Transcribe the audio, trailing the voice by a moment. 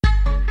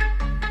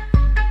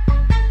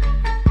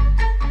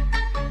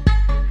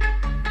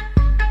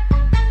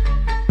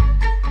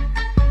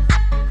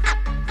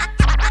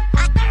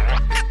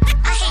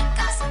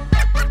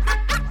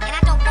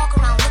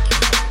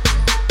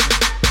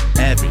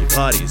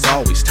Everybody's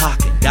always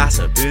talking,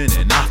 gossiping,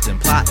 and often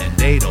plotting.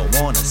 They don't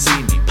wanna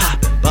see me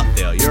popping, but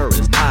failure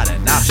is not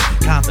an option.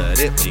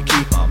 Confidently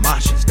keep on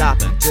marching,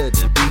 stopping till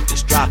the beat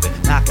is dropping.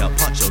 Knock out,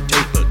 punch, or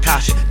take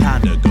precaution.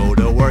 Time to go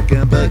to work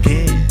and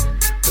begin.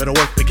 Go to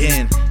work,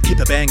 begin. Keep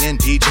it banging,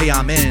 DJ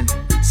Yamin.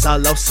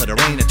 Solo, so there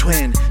ain't a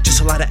twin.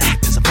 Just a lot of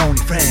actors and phony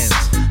friends.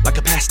 Like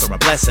a pastor, I'm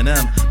blessing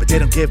them, but they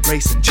don't give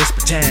grace and just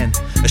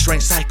pretend. A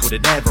strange cycle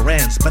that never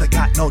ends, but I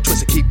got no choice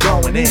to keep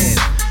going in.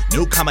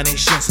 New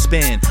combinations to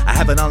spin, I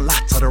haven't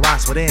unlocked all the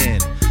rhymes within.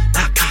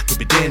 Not cocky,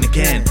 but then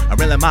again, I'm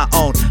really my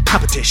own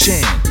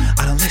competition.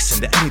 I don't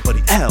listen to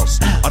anybody else.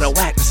 All the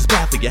whackness is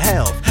bad for your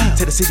health.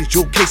 Tell the city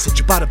jewel case that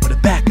you bought it, put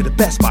it back in the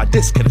Best Buy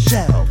disc in the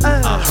shelf.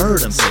 I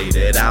heard them say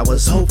that I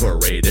was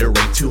overrated,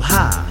 ranked too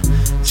high.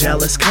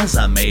 Jealous cause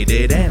I made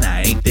it and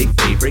I ain't their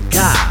favorite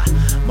guy.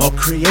 More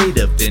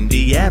creative than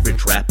the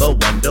average rapper,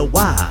 wonder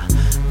why.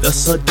 The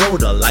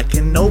Sedona like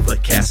an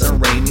overcast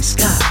and rainy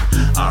sky.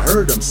 I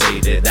heard them say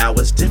that I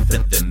was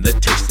different than the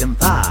taste and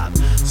vibe.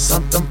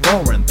 Something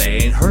foreign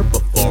they ain't heard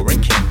before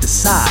and can't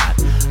decide.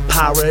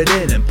 Power it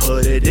in and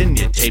put it in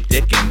your tape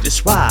deck and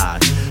just ride.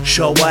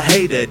 Show a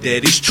hater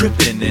that he's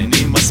tripping and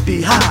he must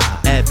be high.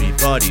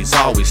 Everybody's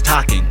always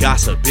talking,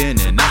 gossiping,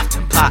 and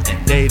often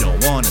plotting. They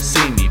don't wanna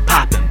see me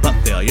popping, but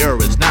failure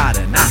is not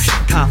an option.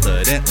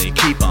 Confidently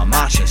keep on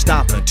marching,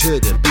 stomping till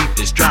the beat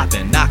is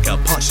dropping. Knock a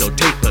punch, so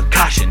take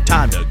precaution.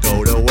 Time to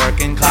go to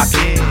work and clock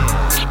in.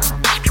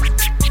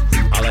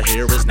 All I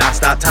hear is not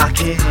stop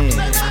talking.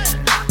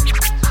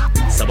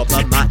 So I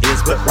plug my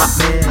ears with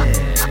Yamin,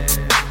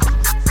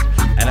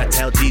 and I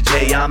tell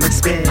DJ I'm in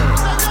spin.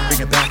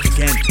 Bring it back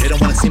again, they don't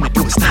wanna see me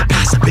do it, stop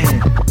gossiping.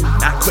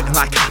 Not quitting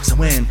like cops and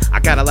win. I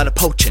got a lot of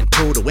poaching,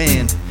 tool to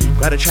win.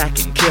 Grab a track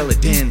and kill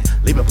it then.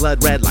 Leave it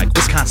blood red like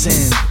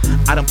Wisconsin.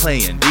 I don't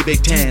play in the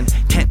Big Ten.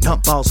 Can't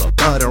dump balls or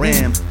butter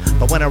in.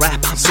 But when I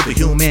rap, I'm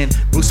superhuman.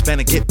 Bruce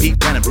Banner get beat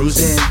down and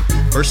bruising.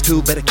 Verse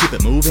 2, better keep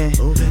it moving.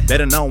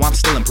 Better know I'm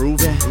still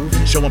improving.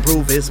 Show and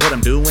prove is what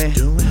I'm doing.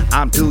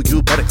 I'm due,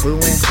 you better clue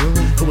in.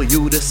 Who are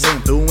you to say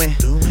I'm doing?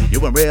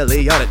 You ain't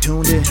really oughta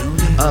tuned in.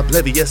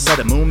 Oblivious of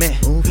the movement.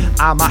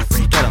 I'm my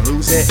freak, I don't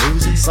lose it.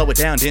 Slow it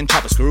down, then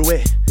try to screw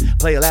it.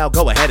 Play it loud,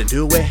 go ahead and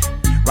do it.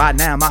 Right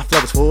now my flow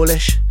is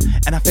foolish,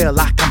 and I feel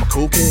like I'm a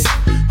cool kid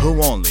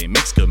who only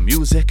makes good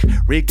music,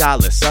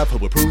 regardless of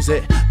who approves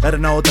it. Better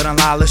know that I'm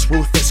lawless,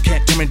 ruthless,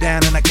 can't turn me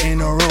down and I can't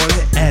roll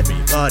it.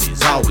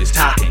 Everybody's always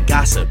talking,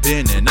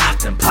 gossiping, and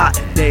often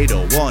plotting. They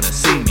don't wanna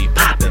see me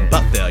popping,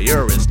 but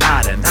failure is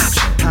not an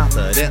option.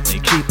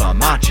 Confidently keep on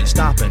marching,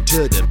 stomping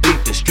till the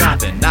beat is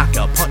dropping. Knock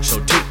out, punch, so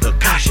take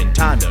precaution.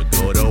 Time to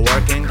go to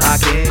work and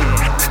clock in.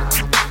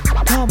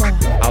 Come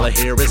on. All I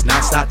hear is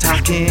non-stop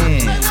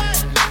talking.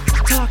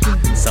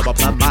 So I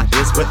plug my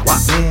ears with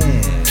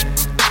Yamin.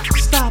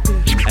 Stop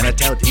it. And I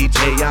tell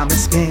DJ I'm in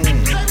spin.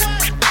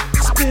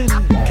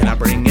 Can I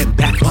bring it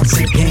back once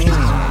again?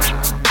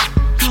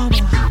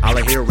 All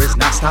I hear is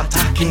not stop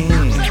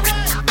talking.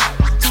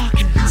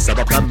 So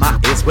I plug my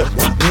ears with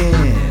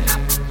Yamin.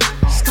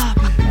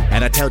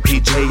 And I tell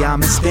DJ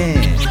I'm in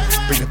spin.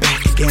 Bring it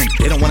back again.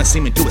 They don't wanna see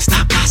me do it.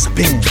 Stop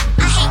gossiping.